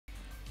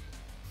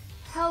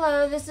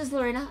Hello, this is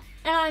Lorena,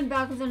 and I'm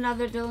back with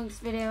another Deluxe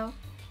video.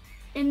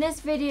 In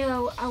this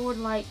video, I would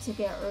like to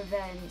get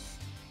revenge.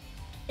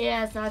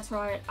 Yes, that's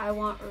right, I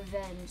want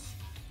revenge.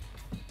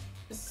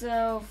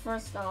 So,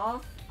 first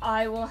off,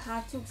 I will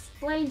have to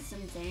explain some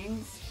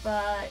things,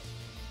 but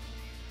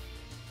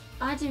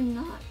I do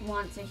not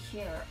want to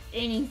hear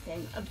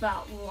anything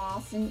about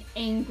loss and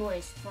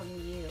anguish from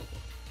you.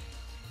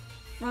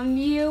 From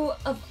you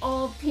of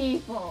all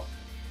people.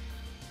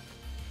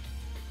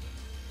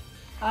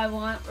 I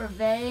want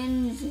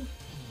revenge.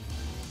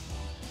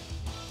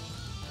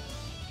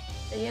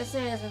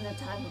 Yusei isn't the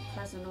type of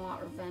person to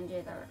want revenge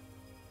either.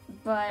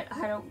 But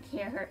I don't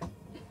care.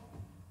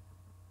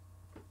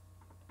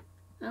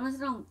 Unless I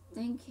don't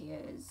think he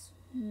is.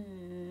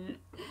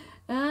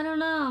 I don't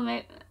know.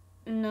 Maybe,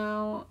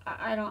 no,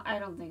 I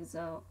don't think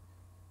so.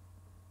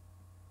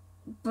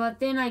 But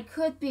then I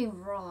could be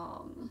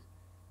wrong.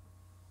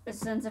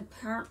 Since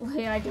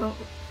apparently I don't.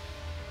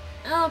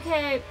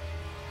 Okay.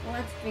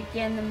 Let's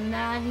begin the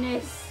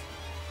madness.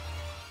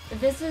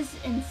 This is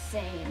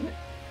insane.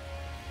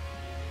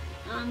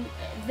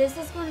 This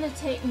is going to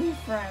take me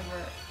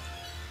forever.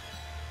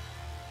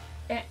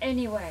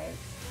 Anyway.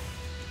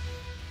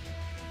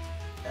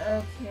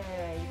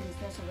 Okay, you can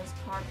special this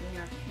card in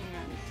your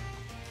hand.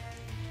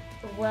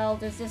 Well,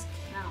 does this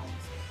count?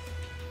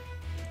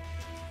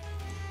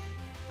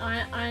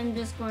 I'm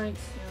just going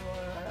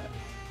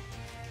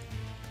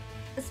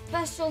to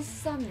special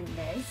summon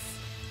this.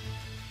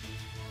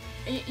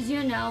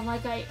 You know,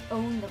 like I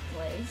own the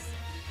place.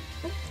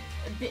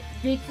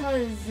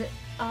 Because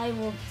I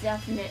will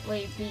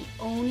definitely be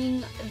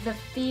owning the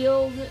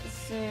field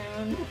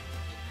soon.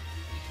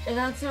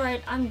 That's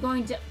right, I'm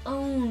going to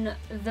own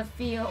the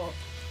field.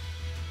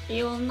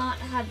 You will not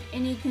have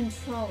any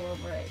control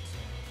over it.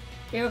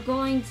 You're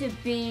going to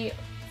be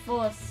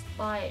full of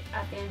spite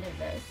at the end of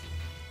this.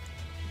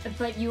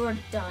 But you are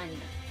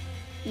done.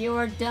 You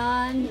are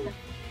done.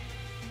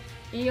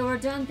 You are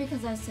done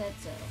because I said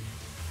so.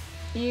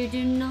 You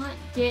do not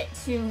get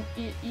to,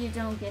 you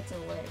don't get to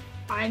live.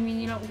 I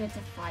mean, you don't get to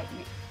fight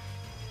me.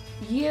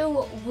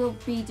 You will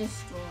be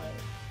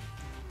destroyed.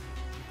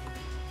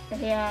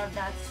 Yeah,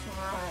 that's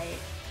right.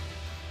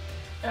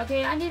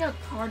 Okay, I need a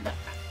card that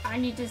I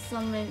need to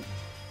summon.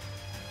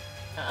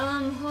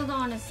 Hold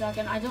on a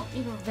second. I don't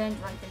need revenge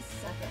right this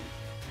second.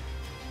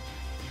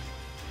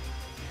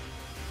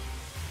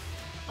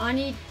 I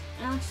need,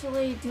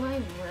 actually, do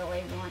I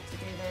really want to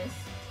do this?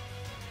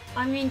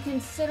 I mean,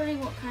 considering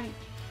what kind of...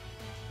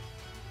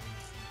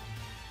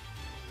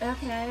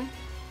 Okay,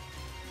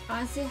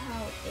 I see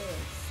how it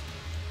is.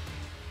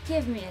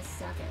 Give me a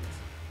second.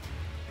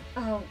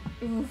 Oh,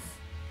 oof.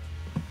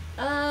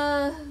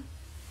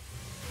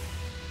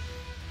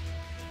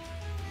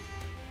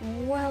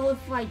 Well,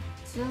 if I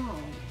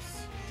don't...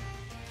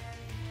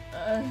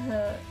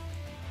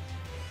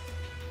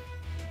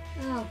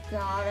 Oh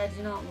god, I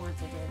do not want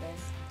to do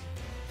this.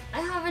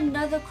 I have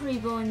another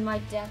Kuribo in my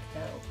deck,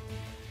 though.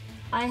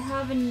 I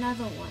have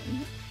another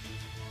one.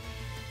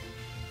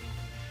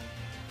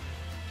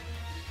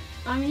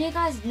 I mean, you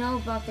guys know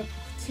about the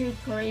two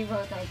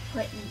Kuribos I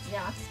put in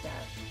Jack's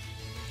deck.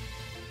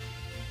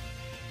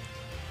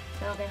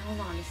 Okay, hold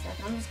on a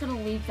second. I'm just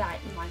gonna leave that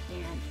in my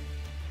hand.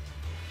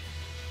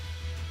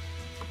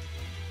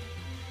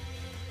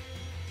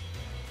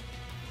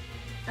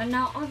 And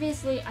now,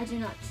 obviously, I do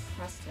not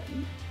trust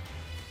him.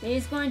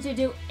 He's going to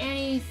do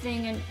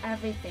anything and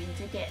everything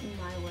to get in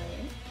my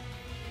way.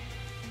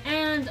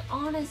 And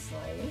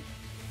honestly,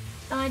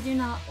 I do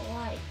not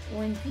like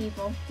when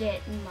people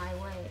get in my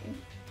way.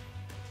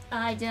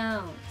 I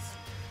don't.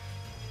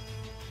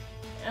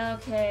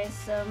 Okay,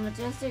 so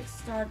Majestic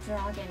Star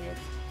Dragon is...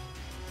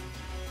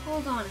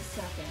 Hold on a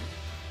second.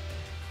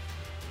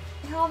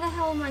 How the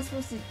hell am I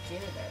supposed to do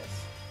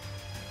this?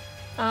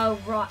 Oh,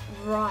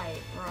 right,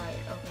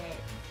 okay.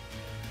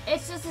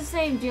 It's just the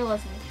same deal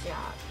as with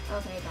Jack.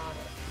 Okay, got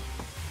it.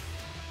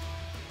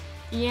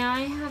 Yeah,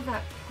 I have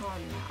that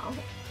card now.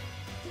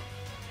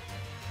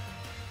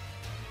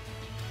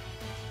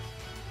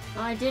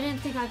 I didn't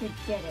think I could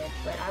get it,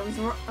 but I was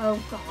oh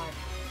god.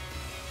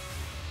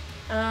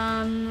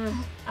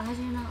 I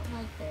do not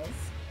like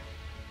this.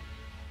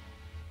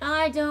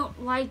 I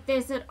don't like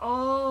this at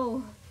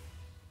all.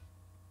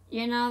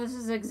 You know, this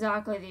is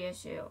exactly the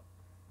issue.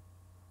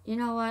 You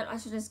know what? I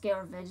should just get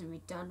revenge and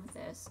be done with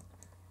this.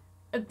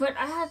 But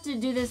I have to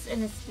do this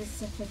in a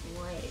specific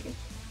way.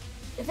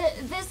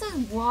 This is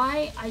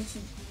why I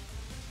should...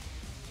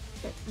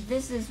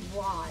 This is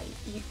why.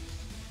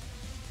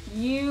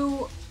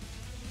 You...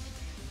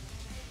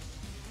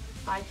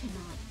 I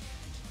cannot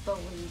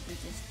believe you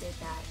just did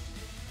that.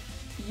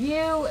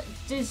 You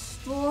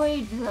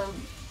destroyed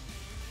them.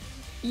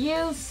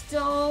 You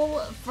stole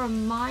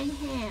from my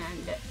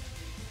hand.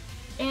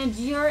 And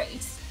you're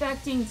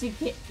expecting to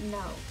get...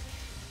 No.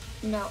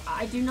 No,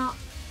 I do not...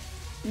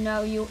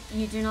 No, you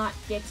do not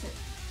get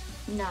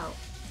to... No.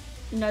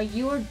 No,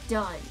 you are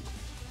done.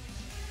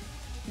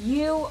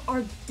 You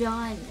are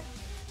done.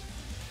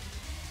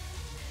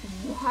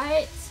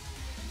 What?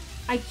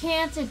 I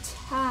can't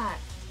attack.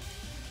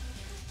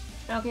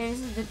 Okay, this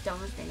is the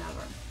dumbest thing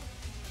ever.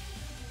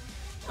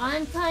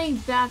 I'm coming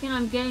back and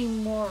I'm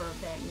getting more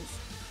revenge.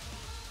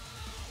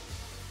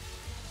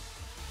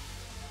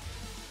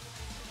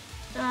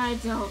 I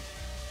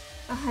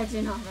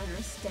do not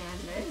understand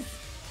this.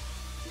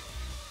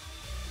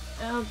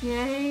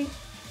 Okay.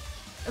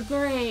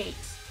 Great.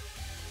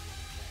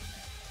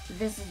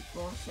 This is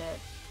bullshit.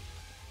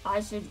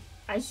 I should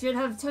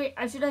have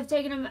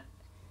taken him.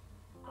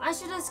 I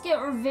should have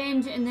skipped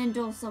revenge and then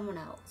duel someone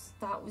else.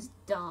 That was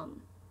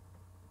dumb.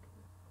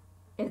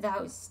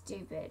 That was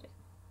stupid.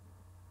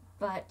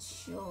 But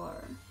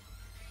sure.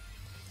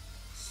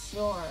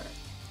 Sure.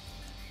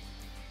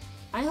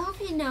 I hope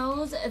he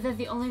knows that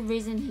the only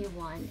reason he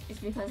won is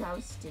because I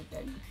was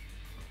stupid.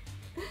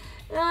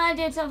 I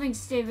did something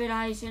stupid.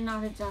 I should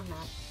not have done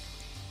that.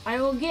 I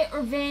will get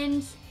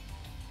revenge.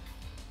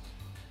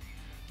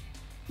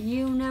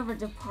 You never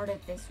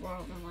departed this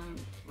world alone,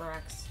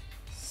 Rex.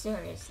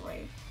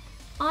 Seriously.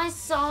 I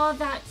saw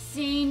that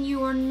scene. You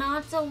were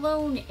not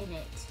alone in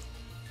it.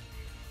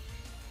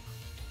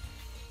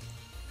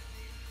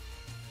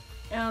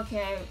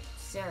 Okay,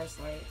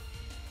 seriously.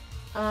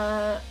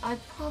 I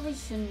probably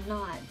should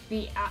not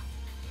be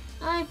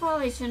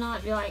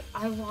like,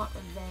 I want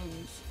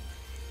revenge.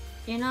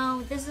 You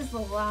know, this is the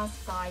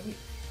last guy who...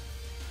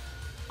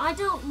 I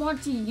don't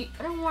want to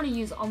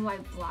use all my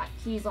black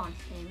keys on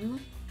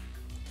him.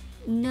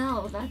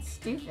 No, that's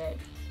stupid.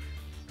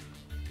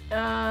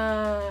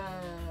 No.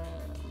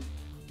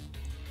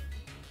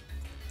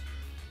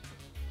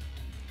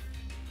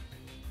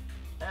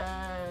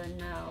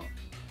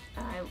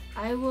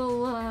 I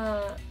will,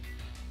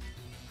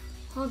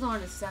 hold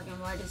on a second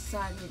while I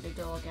decide who to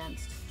duel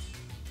against.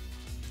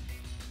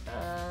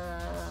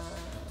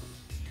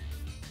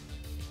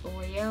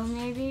 Leo,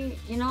 maybe?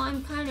 You know,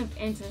 I'm kind of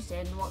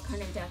interested in what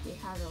kind of deck he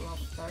has at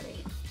level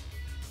 30.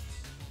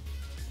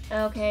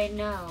 Okay,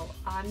 no,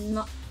 I'm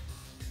not.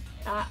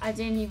 I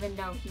didn't even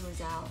know he was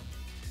out.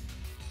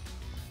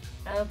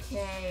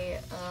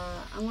 Okay,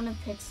 I'm gonna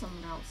pick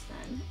someone else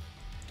then.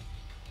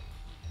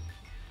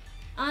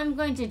 I'm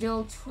going to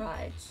duel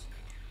Trudge.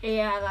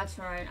 Yeah, that's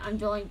right. I'm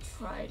dueling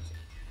Trudge.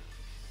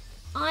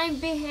 I'm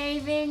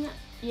behaving.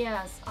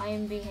 Yes, I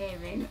am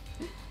behaving.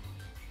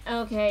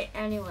 Okay,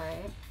 anyway.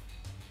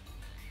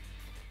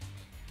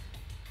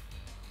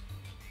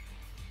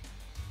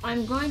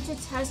 I'm going to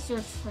test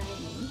your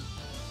training.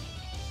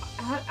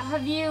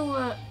 Have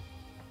you,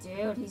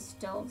 Dude, he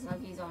still looks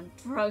like he's on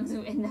drugs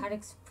in that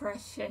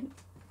expression.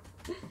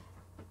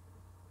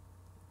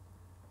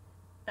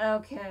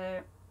 Okay.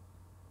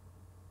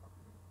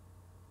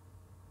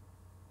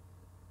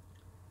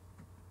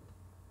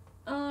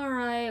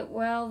 Alright,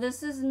 well,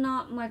 this is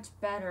not much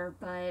better,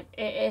 but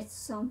it's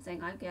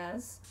something, I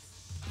guess.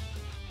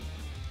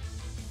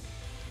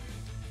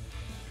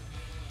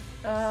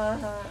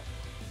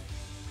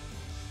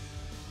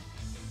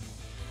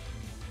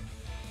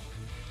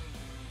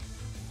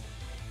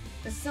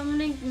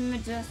 Summoning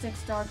Majestic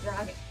Star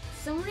Dragon.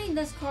 Summoning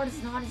this card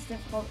is not as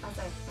difficult as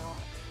I thought.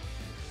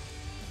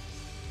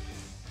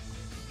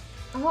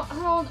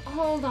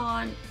 Hold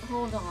on.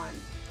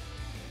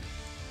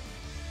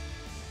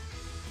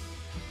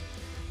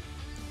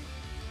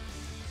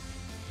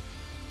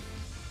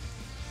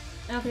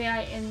 Okay,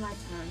 I end my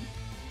turn.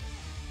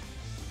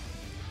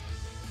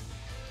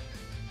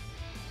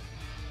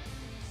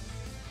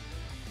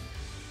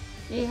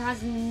 He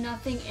has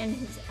nothing in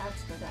his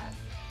extra deck.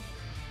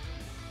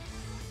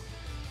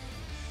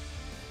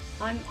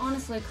 I'm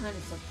honestly kind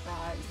of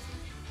surprised.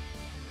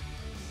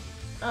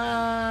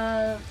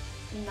 No,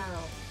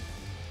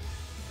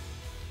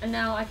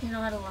 I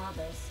cannot allow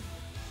this.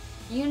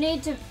 You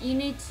need to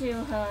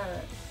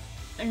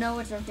know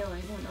what you're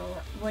doing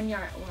when you're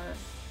at work.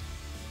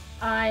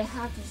 I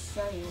have to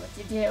show you what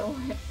to do.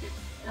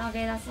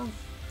 Okay, that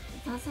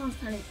sounds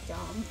kind of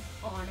dumb,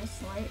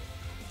 honestly.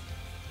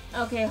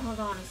 Okay,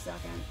 hold on a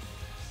second.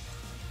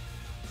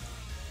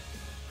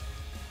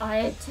 I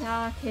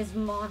attack his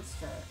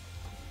monster.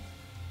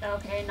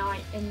 Okay, now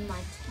I end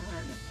my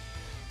turn.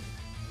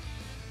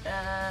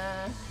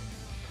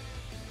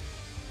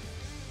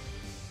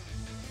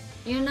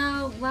 You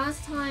know,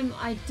 last time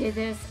I did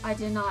this, I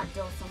did not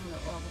duel someone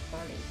at level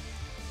 30.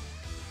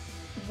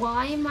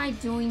 Why am I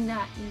doing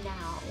that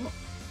now?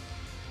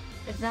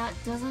 That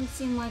doesn't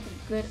seem like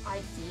a good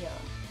idea.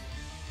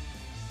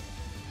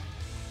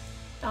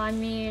 I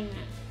mean,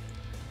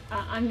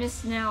 I'm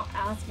just now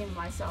asking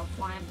myself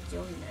why I'm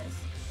doing this.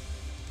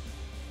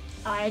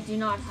 I do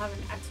not have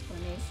an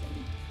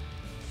explanation.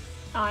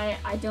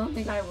 I don't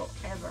think I will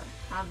ever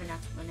have an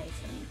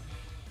explanation.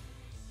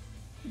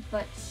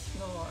 But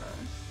sure.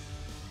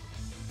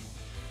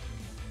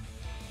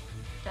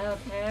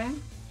 Okay.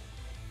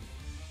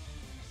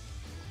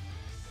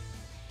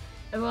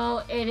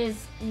 Well, it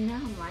is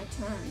now my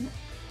turn.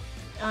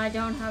 I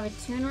don't have a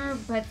tuner,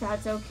 but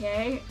that's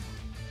okay.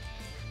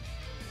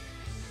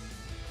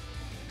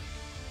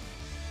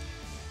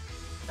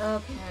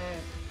 Okay.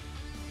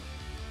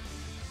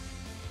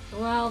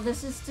 Well,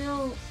 this is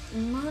still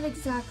not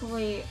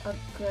exactly a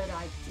good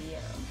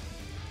idea.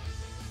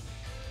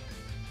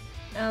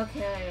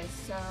 Okay,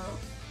 so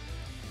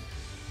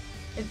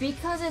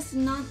because it's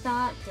not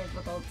that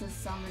difficult to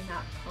summon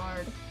that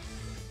card,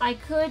 I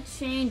could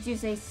change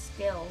Yusei's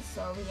skill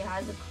so he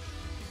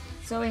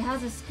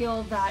has a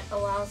skill that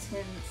allows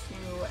him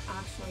to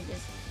actually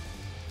just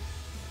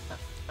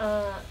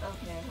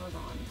okay, hold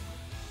on.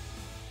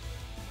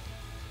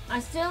 I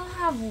still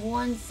have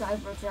one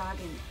Cyber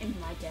Dragon in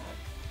my deck.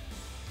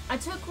 I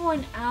took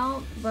one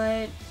out,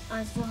 but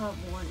I still have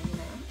one in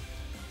there.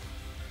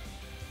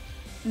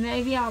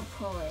 Maybe I'll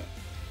pull it.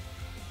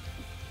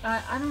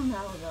 I don't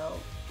know though.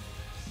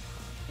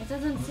 It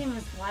doesn't seem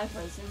as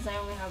likely since I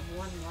only have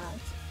one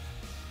left.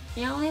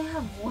 I only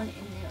have one in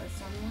there,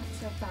 so I'm not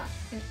sure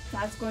if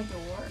that's going to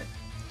work.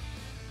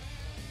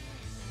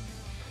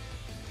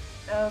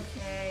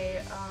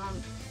 Okay,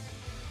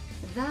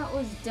 that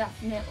was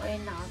definitely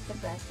not the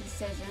best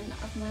decision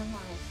of my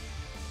life.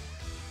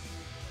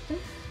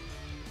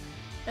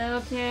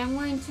 Okay, I'm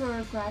going to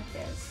regret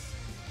this.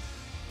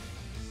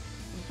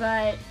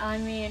 But, I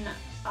mean,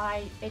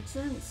 it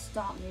shouldn't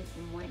stop me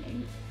from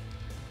winning.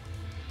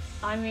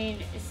 I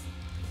mean, it's...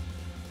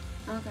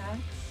 Okay.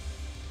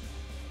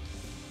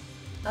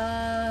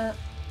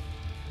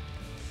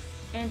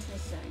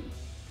 Interesting.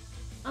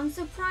 I'm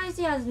surprised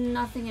he has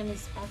nothing in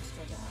his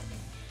extra deck.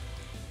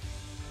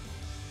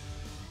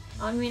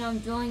 I mean, I'm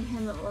doing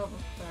him at level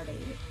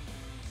 30.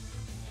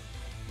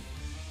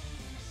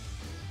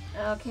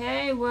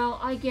 Okay, well,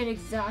 I get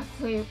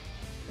exactly...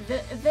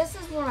 This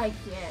is what I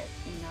get,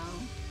 you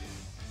know?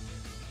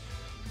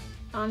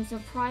 I'm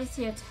surprised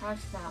he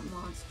attacked that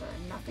monster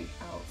and nothing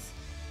else.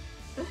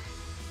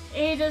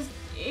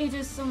 he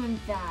just summoned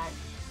that.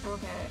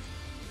 Okay.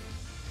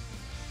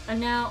 And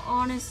now,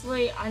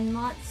 honestly, I'm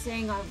not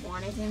saying I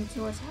wanted him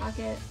to attack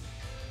it.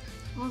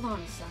 Hold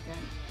on a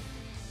second.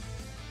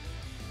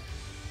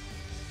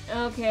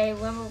 Okay,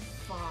 level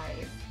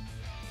 5.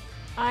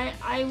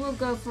 I will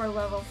go for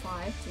level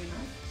 5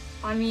 tuner.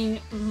 I mean,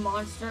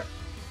 monster.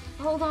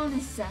 Hold on a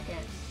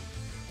second.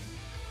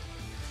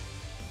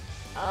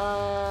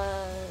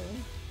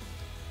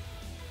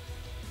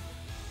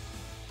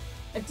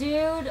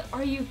 Dude,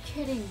 are you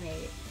kidding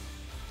me?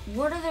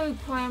 What are the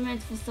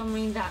requirements for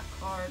summoning that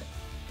card?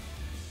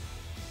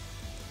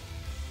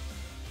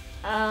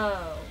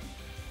 Oh.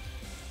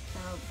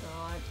 Oh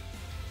god.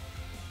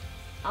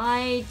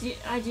 I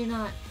do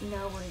not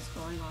know what is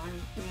going on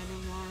with me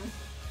anymore.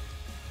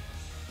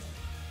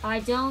 I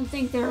don't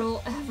think there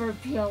will ever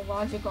be a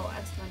logical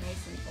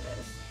explanation for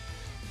this.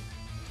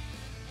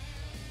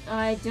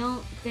 I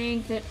don't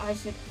think that I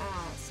should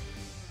ask.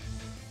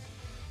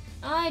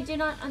 I do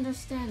not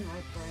understand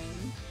my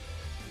brain.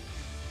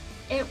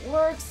 It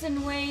works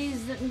in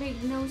ways that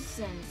make no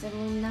sense and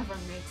will never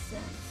make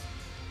sense.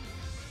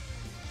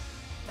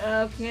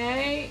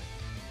 Okay.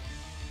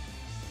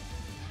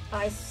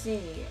 I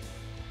see.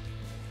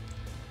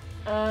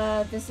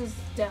 This is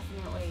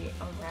definitely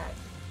a wreck.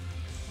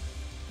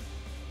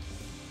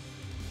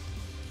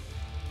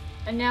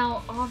 And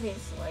now,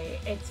 obviously,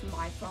 it's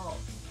my fault.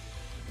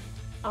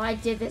 I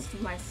did this to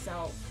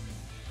myself.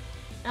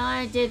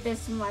 I did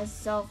this to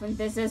myself, and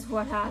this is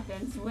what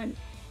happens when...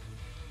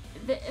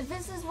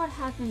 This is what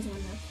happens when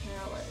you're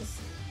careless.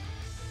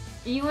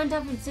 You end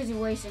up in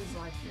situations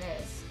like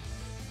this.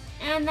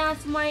 And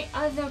that's my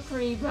other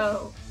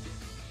Karibo.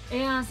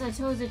 Yes, I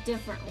chose a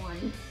different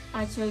one.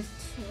 I chose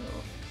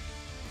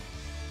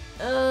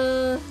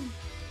 2.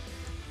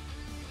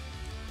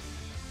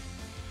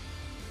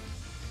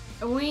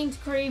 A winged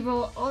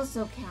Karibo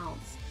also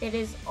counts. It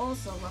is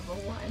also level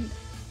 1.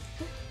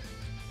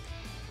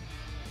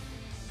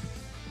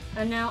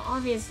 And now,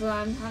 obviously,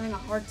 I'm having a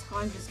hard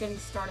time just getting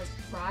Stardust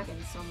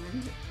Dragon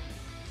summoned.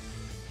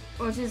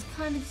 Which is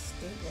kind of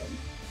stupid.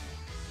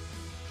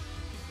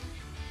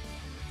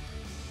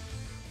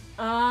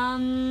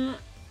 I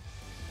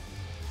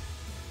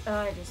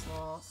just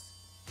lost.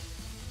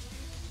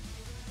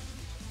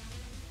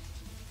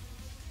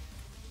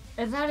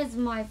 If that is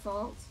my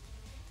fault,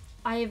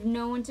 I have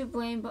no one to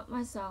blame but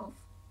myself.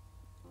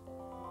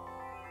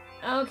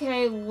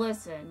 Okay,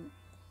 listen.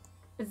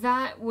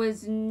 That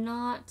was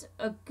not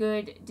a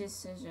good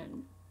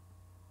decision.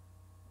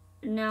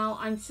 Now,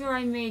 I'm sure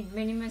I made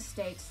many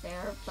mistakes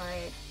there,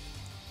 but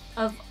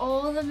of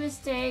all the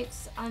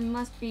mistakes, I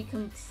must be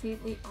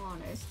completely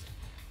honest.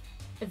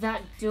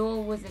 That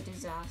duel was a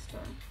disaster.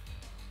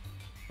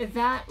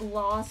 That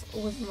loss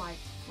was my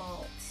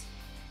fault.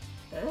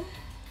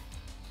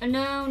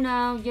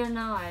 No, you're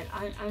not.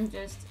 I'm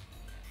just...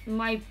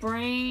 My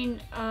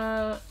brain,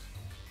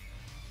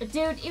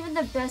 Dude, even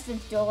the best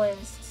of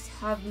duelists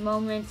have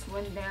moments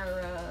when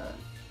they're,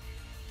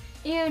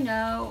 you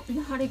know,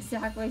 not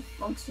exactly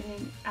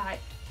functioning at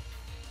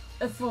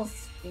a full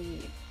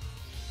speed.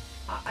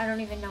 I don't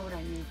even know what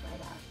I mean by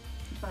that,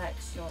 but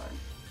sure.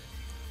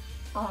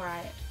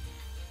 Alright.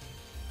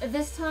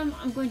 This time,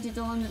 I'm going to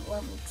duel him at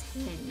level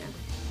 10.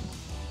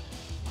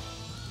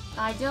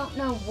 I don't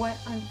know what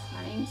I'm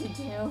planning to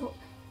do,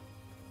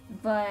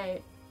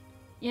 but,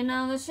 you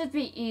know, this should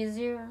be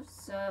easier,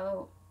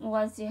 so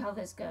let's see how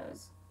this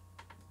goes.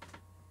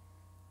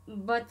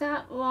 But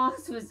that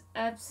loss was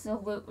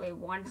absolutely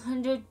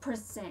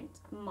 100%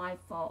 my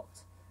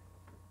fault.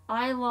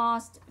 I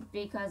lost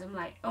because of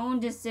my own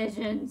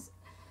decisions.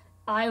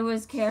 I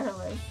was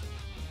careless.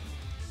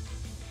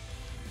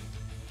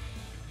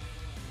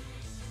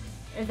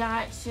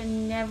 That should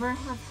never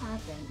have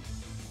happened.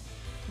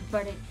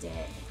 But it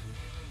did.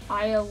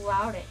 I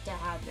allowed it to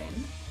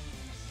happen.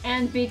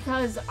 And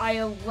because I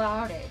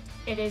allowed it,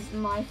 it is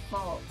my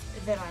fault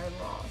that I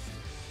lost.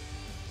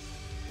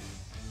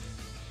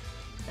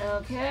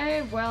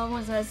 Okay, well,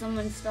 once I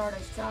summon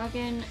Stardust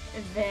Dragon,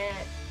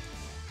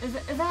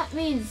 that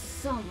means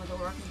some of the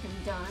work has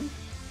been done.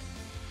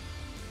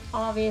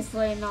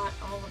 Obviously, not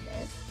all of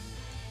it.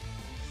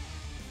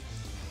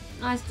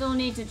 I still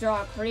need to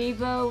draw a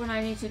Karibo, and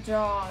I need to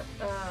draw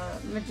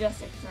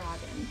Majestic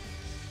Dragon.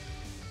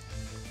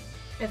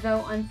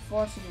 Though,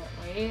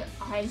 unfortunately,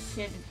 I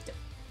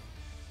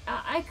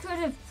could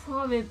have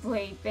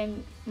probably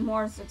been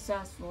more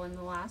successful in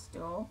the last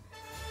duel.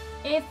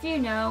 If you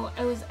know,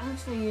 I was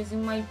actually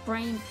using my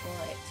brain for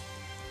it.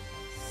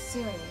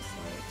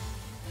 Seriously.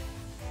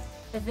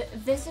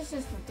 This is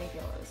just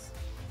ridiculous.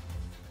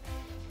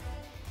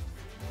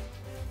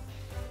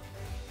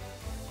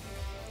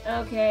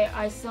 Okay,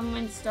 I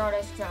summoned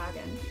Stardust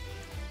Dragon.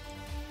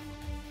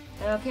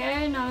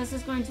 Okay, now this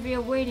is going to be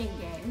a waiting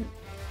game.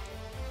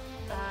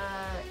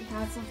 He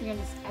had something in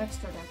his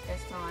extra deck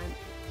this time.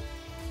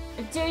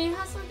 Dude, you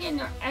have something in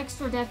your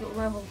extra deck at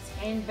level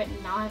 10, but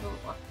not...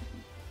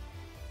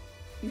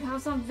 You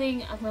have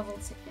something at level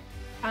 10.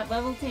 At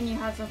level 10, you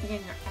have something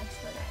in your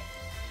extra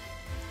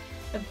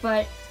deck.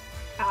 But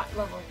at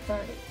level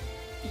 30,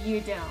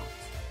 you don't.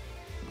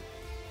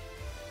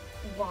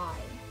 Why?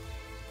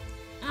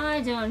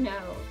 I don't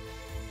know.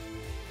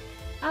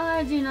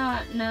 I do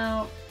not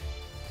know.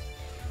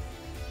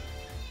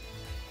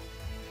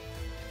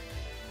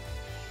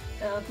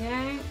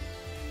 Okay.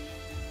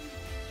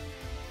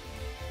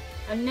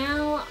 And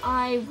now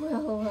I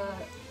will,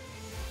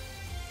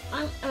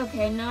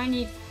 okay, now I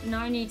need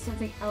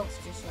something else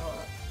to show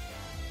up.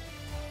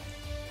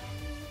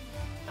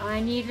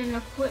 I need an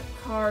equip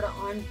card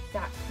on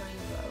that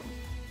Karibo.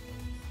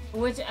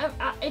 Which,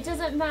 it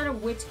doesn't matter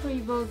which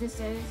Karibo this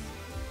is.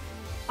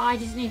 I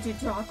just need to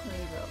draw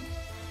Karibo.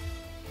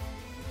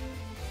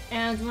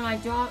 And when I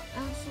draw,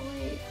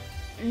 actually,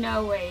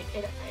 no wait,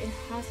 it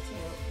has to.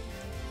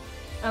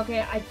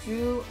 Okay, I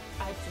drew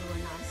a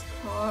nice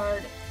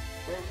card.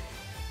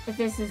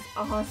 This is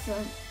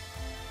awesome.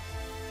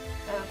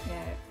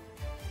 Okay.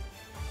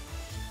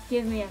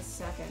 Give me a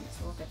second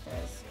to look at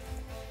this.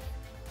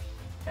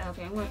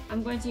 Okay,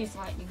 I'm going to use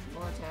Lightning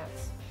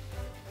Vortex.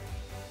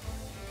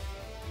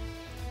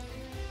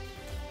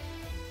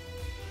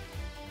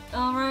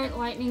 Alright,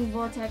 Lightning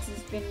Vortex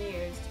has been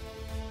used.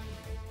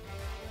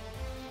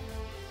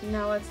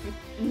 Now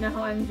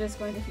I'm just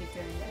going to keep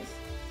doing this.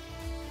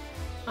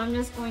 I'm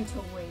just going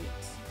to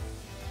wait.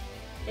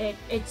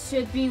 It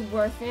should be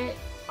worth it.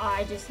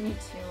 I just need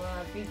to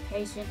be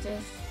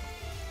patient-ish.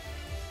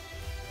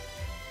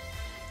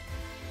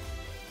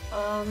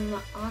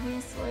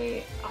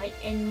 Obviously, I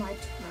end my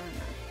turn.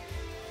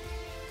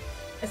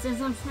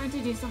 Since I'm trying to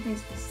do something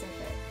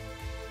specific.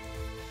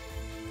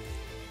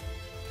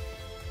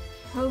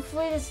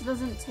 Hopefully this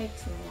doesn't take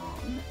too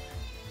long.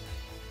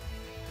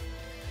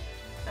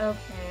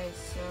 Okay,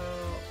 so...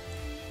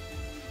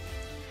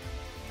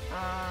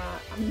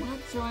 I'm not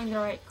drawing the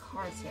right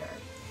cards here.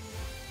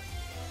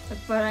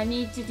 But I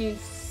need to do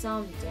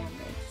some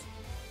damage.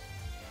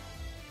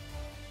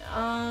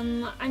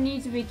 I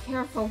need to be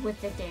careful with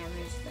the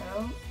damage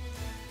though.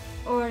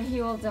 Or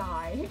he will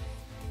die.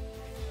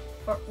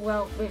 Or,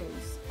 well,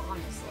 lose,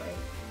 honestly.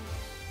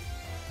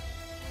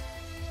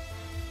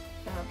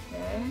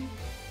 Okay.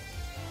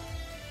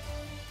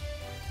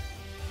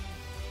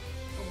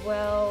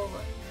 Well,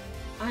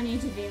 I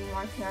need to be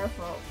more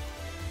careful.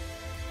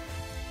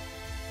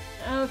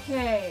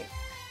 Okay.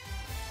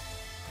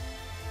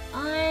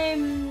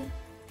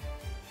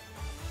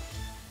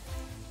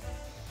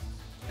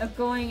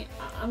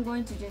 I'm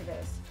going to do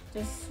this.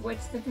 Just switch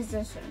the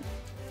position.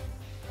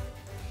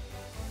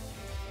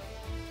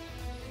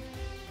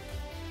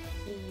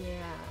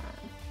 Yeah.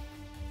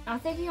 I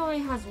think he only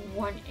has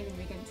one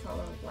enemy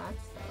controller left,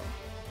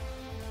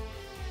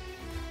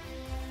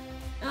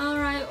 though.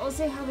 Alright, we'll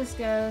see how this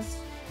goes.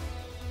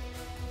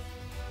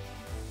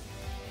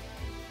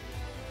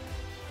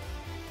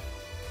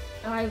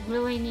 I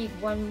really need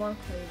one more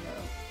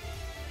Karibo.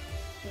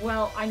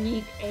 Well, I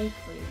need a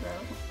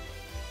Karibo.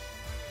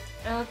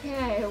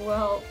 Okay,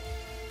 well,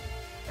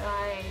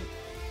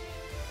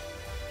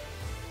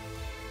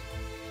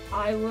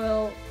 I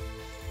will,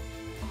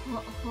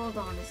 hold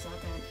on a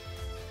second.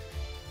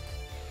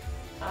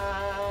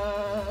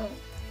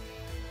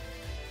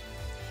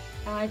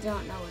 I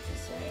don't know what to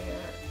say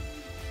here.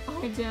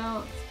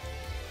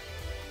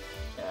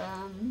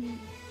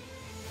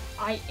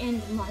 I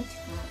end my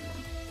turn.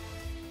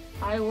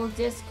 I will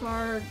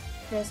discard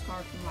this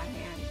card from my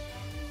hand.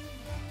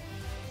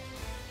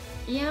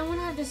 Yeah, I'm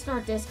gonna have to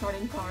start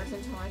discarding cards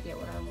until I get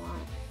what I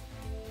want.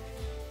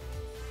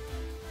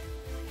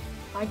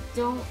 I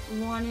don't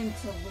want him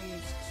to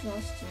lose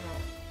just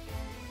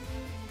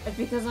yet.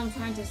 Because I'm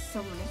trying to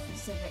summon a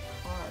specific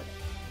card.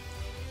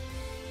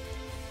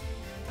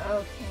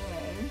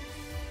 Okay.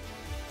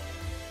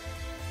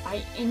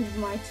 I end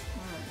my turn.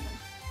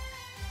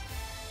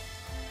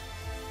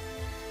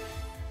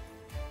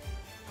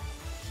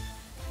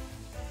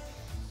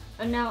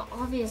 And now,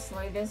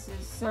 obviously, this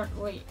is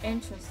certainly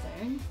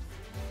interesting.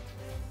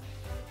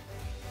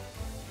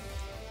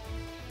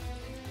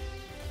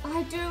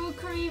 I drew a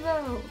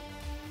Karibo!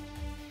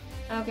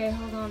 Okay,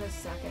 hold on a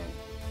second.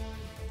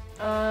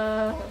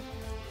 Yeah,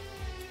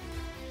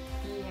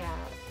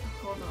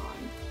 hold on.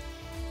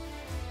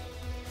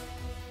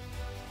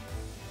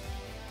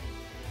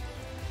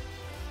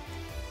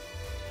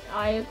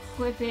 I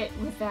equip it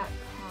with that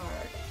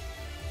card.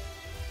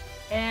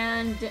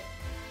 And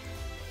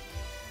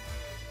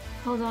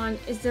hold on,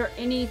 is there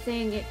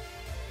anything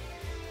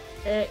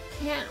it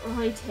can't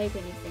really take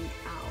anything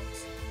out.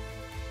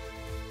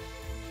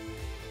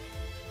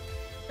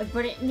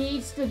 But it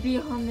needs to be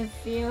on the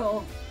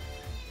field.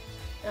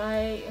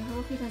 I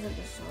hope he doesn't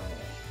destroy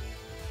it.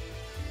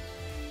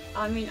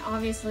 I mean,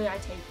 obviously I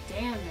take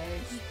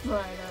damage,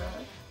 but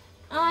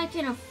I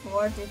can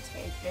afford to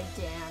take the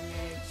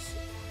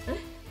damage.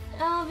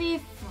 I'll be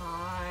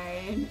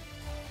fine.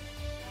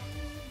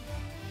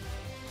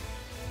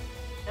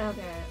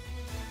 Okay.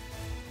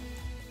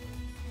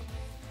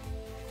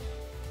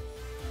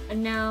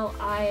 And now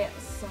I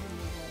summon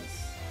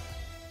this.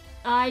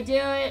 I do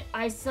it.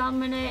 I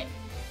summon it.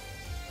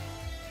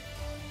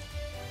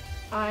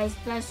 I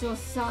special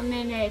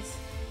summon it.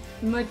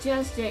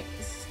 Majestic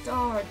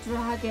Star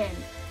Dragon.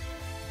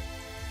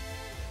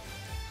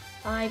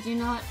 I do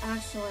not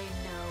actually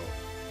know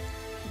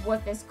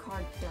what this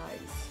card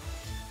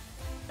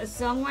does.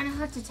 So I'm going to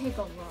have to take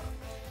a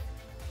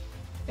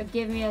look.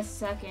 Give me a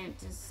second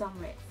to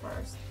summon it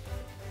first.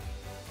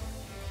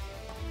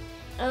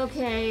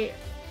 Okay,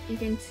 you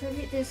can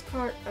tribute this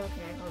card.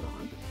 Okay, hold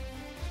on.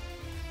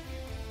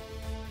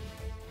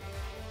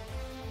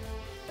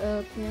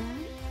 Okay.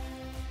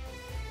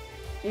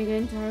 You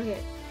can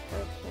target.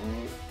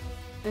 Okay.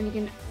 And you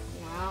can.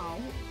 Wow.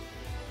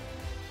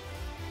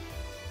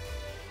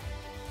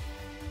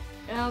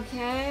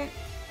 Okay.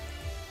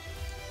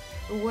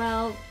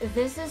 Well,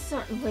 this is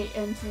certainly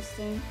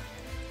interesting.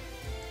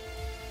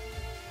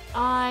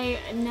 I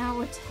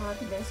now attack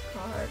this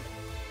card.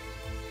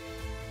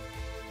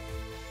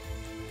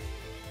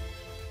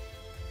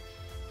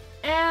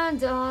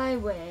 And I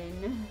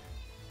win.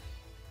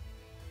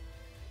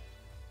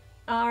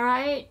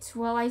 Alright,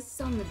 well I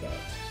summoned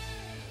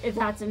it.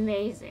 That's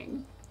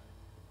amazing.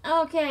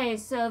 Okay,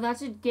 so that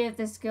should give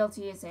the skill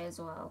to Yusei as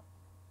well.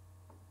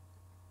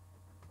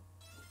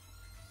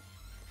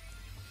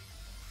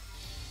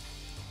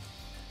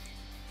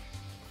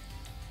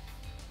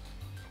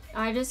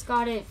 I just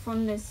got it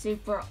from the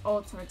Super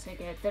Ultra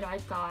ticket that I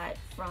got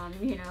from,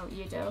 you know,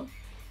 Yuto.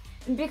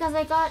 Because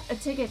I got a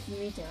ticket from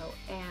Yuto,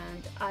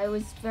 and I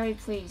was very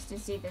pleased to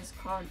see this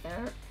card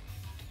there.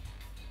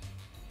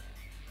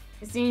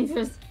 It seems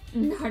just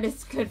not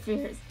as good for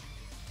yours.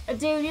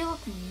 Dude, you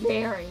look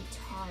very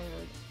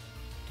tired.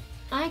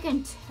 I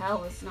can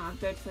tell it's not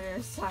good for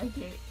your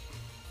psyche.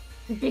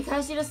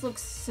 Because you just look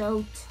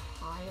so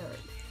tired.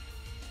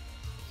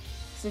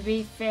 To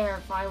be fair,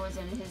 if I was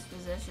in his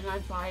position,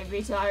 I'd probably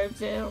be tired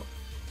too.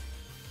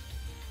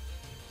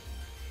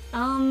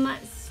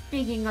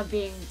 Speaking of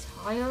being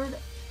tired,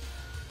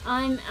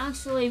 I'm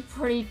actually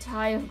pretty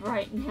tired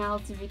right now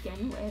to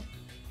begin with.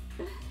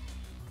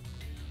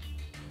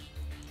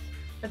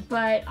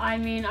 But, I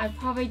mean, I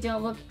probably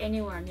don't look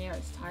anywhere near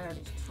as tired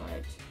as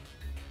Trudge.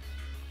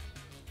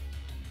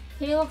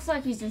 He looks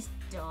like he's just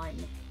done.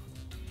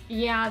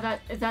 Yeah,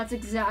 that's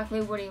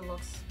exactly what he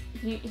looks.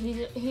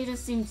 He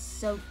just seems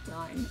so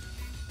done.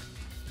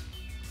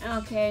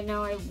 Okay,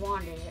 now I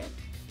wanted it.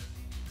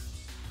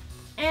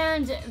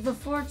 And the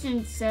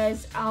fortune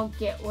says I'll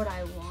get what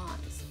I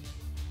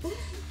want.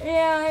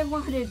 Yeah, I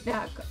wanted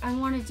that. I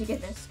wanted to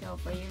get this skill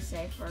for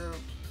Yusei for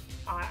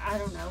I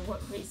don't know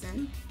what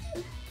reason.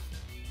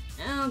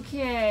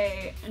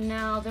 Okay,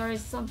 now there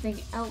is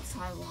something else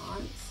I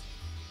want.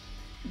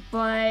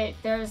 But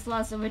there's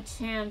less of a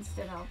chance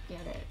that I'll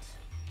get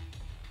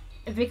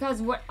it.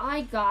 Because what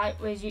I got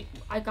was,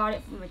 I got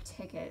it from a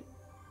ticket.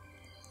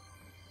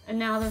 And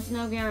now there's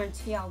no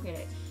guarantee I'll get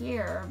it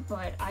here,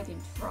 but I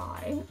can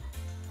try.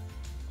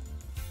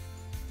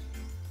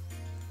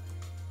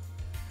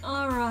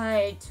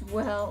 Alright,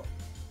 well,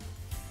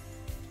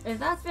 if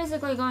that's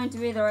basically going to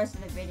be the rest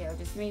of the video,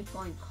 just me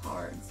pulling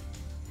cards,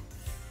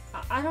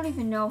 I don't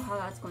even know how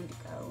that's going to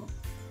go.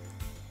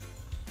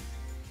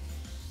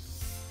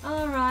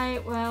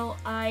 Alright, well,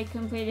 I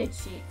completed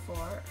Sheet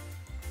 4.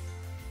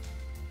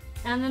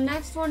 And the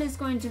next one is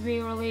going to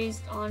be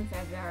released on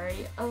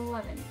February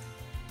 11th.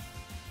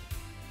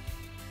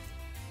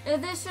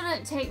 This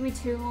shouldn't take me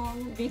too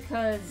long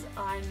because,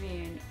 I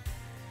mean,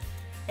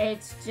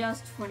 it's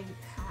just 20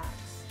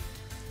 packs.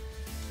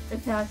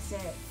 That's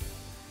it.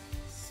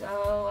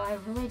 So I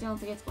really don't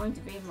think it's going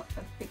to be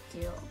a big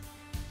deal.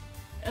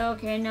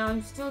 Okay, now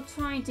I'm still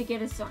trying to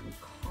get a certain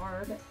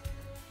card.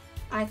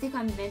 I think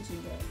I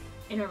mentioned it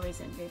in a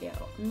recent video.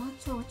 I'm not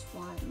sure which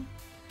one.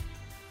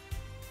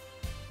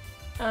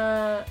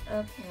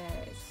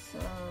 Okay, so...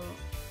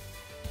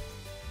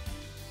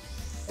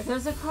 if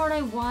there's a card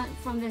I want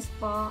from this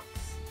box,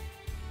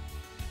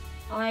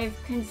 I've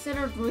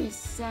considered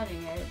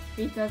resetting it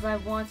because I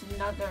want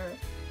another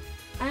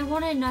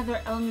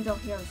Elemental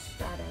Hero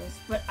Stratos,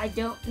 but I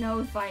don't know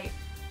if I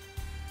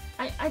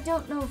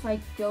don't know if I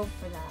go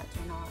for that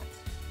or not.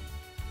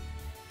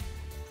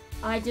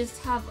 I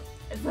just have...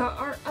 there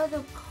are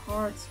other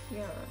cards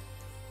here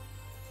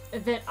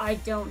that I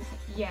don't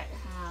yet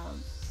have.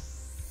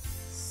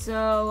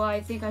 So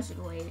I think I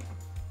should wait.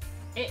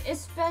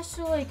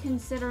 Especially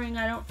considering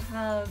I don't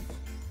have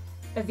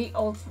the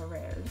ultra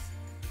rares.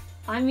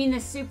 I mean the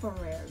super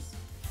rares.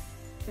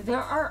 There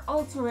are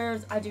ultra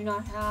rares I do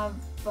not have,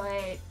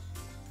 but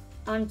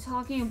I'm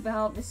talking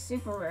about the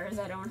super rares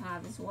I don't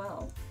have as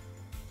well.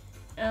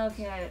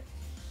 Okay.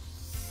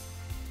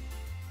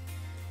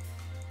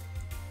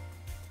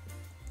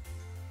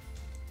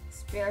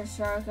 Spirit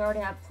Shark, I already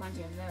have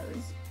plenty of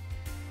those.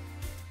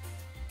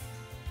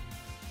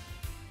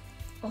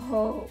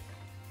 Oh,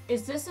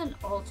 is this an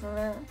ultra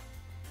rare?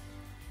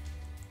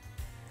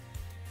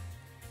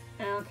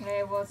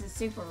 Okay, well it's a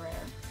super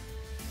rare.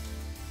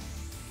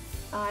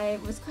 I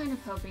was kind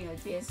of hoping it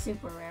would be a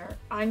super rare.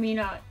 I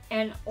mean,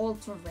 an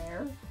ultra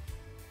rare.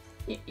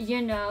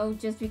 You know,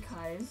 just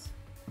because.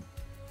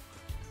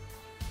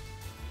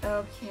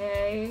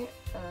 Okay,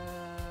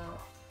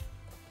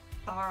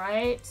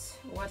 alright.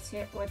 What's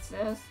here? What's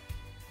this?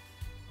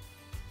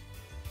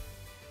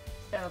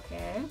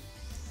 Okay.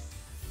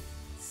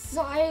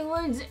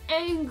 Silent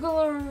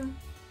Angler!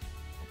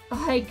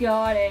 I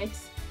got it.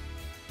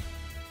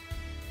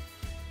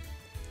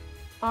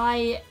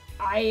 I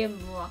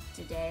am luck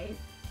today.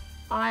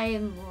 I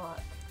am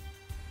luck.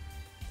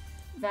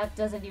 That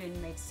doesn't even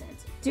make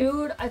sense.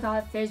 Dude, I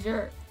got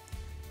Fissure.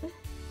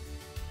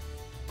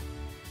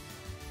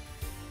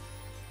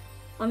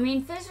 I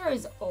mean, Fissure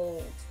is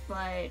old,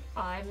 but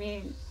I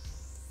mean,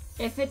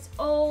 if it's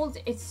old,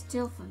 it's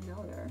still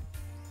familiar.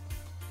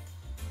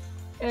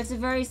 It's a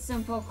very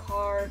simple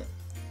card,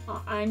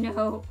 I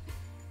know,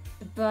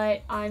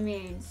 but I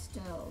mean,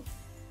 still.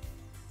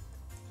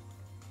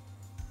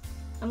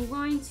 I'm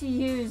going to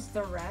use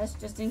the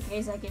rest just in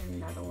case I get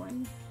another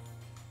one.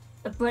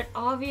 But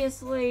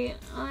obviously,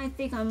 I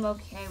think I'm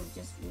okay with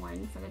just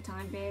one for the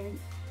time being.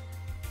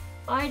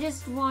 I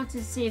just want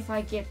to see if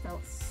I get the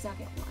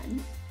second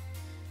one.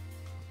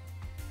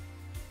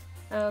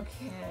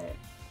 Okay.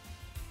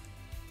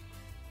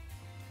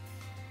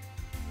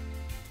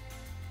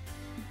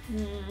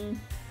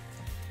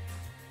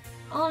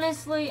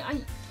 Honestly,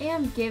 I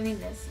am giving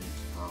this some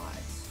thought.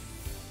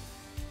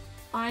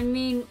 I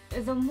mean,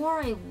 the more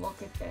I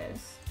look at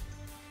this,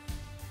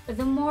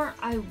 the more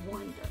I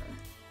wonder.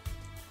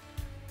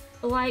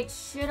 Like,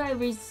 should I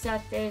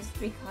reset this?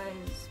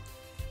 Because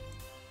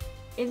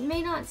it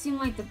may not seem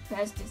like the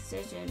best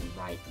decision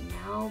right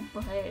now,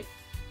 but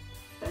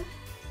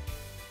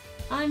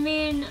I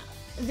mean,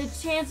 the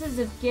chances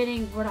of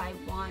getting what I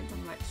want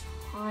are much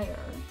higher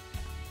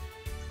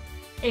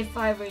if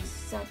I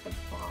reset the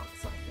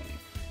box, I think.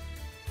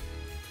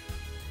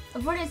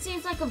 But it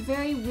seems like a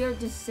very weird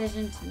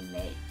decision to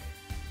make.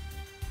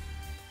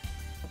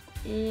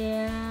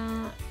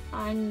 Yeah,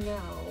 I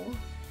know.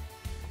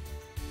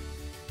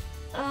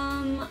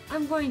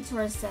 I'm going to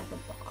reset the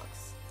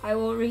box. I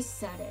will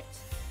reset it.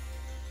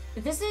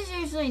 This is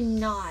usually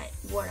not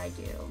what I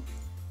do.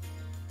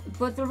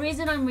 But the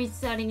reason I'm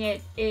resetting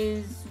it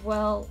is,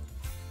 well,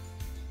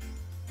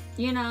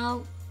 you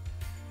know.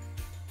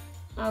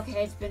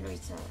 Okay, it's been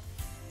reset.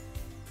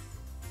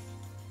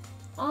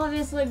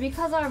 Obviously,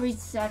 because I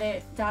reset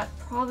it, that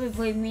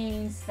probably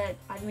means that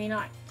I may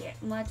not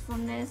get much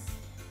from this.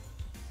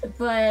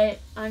 But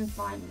I'm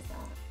fine with that.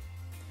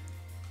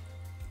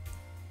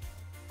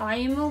 I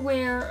am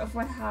aware of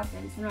what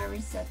happens when I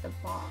reset the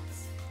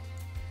box.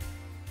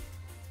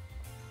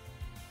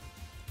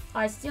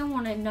 I still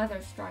want another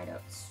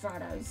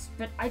Stratos,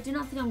 but I do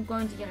not think I'm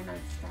going to get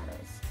another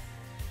Stratos.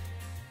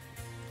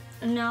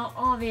 Now,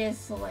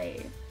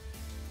 obviously,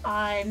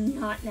 I'm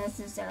not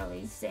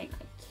necessarily saying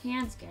I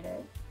can't get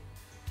it.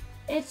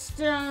 It's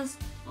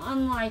just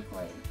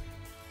unlikely.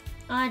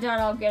 I doubt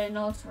I'll get an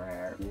ultra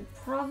rare,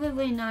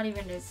 probably not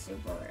even a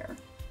super rare.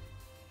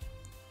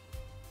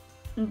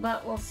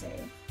 But we'll see.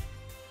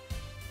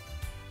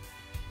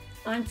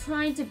 I'm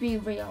trying to be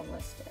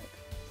realistic.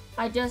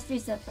 I just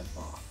reset the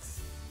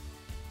box.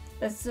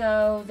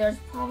 So there's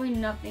probably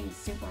nothing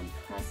super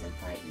impressive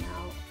right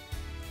now.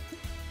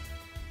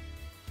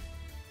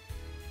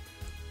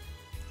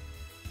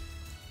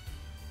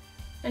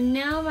 And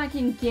now I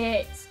can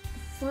get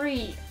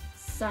 3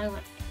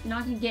 silent. Now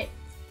I can get.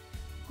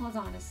 Hold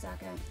on a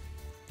second.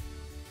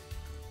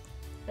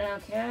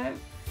 Okay.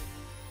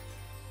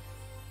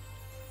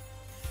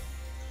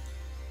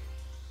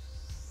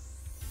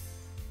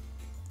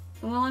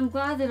 Well, I'm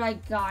glad that I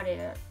got it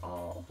at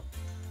all.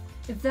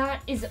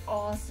 That is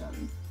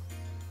awesome.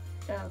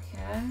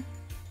 Okay.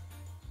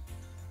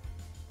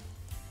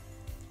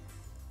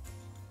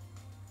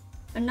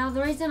 And now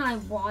the reason I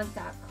want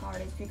that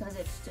card is because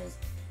it's just,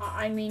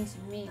 I mean, to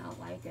me, I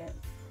like it.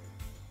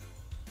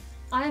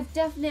 I've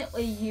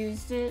definitely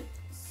used it,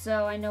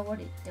 so I know what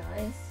it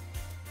does.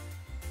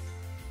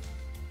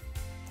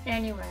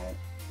 Anyway.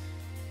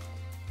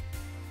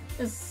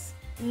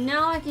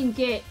 Now I can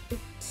get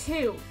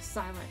 2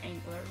 Silent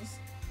Anglers.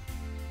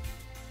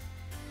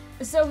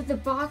 So with the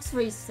box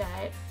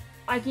reset,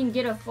 I can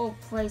get a full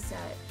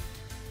playset.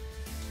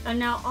 And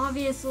now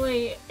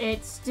obviously,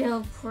 it's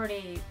still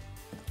pretty...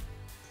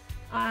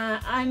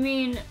 I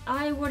mean,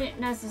 I wouldn't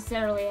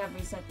necessarily have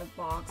reset the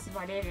box if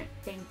I didn't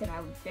think that I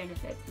would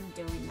benefit from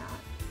doing that.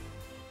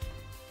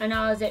 And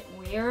now, is it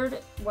weird?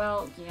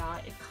 Well, yeah,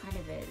 it kind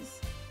of is.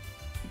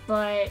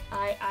 But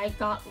I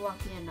got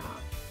lucky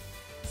enough.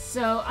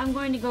 So I'm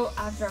going to go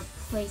after a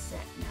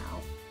playset now.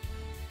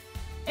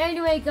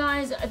 Anyway,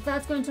 guys,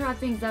 that's going to wrap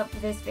things up for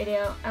this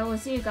video. I will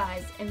see you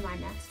guys in my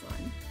next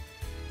one.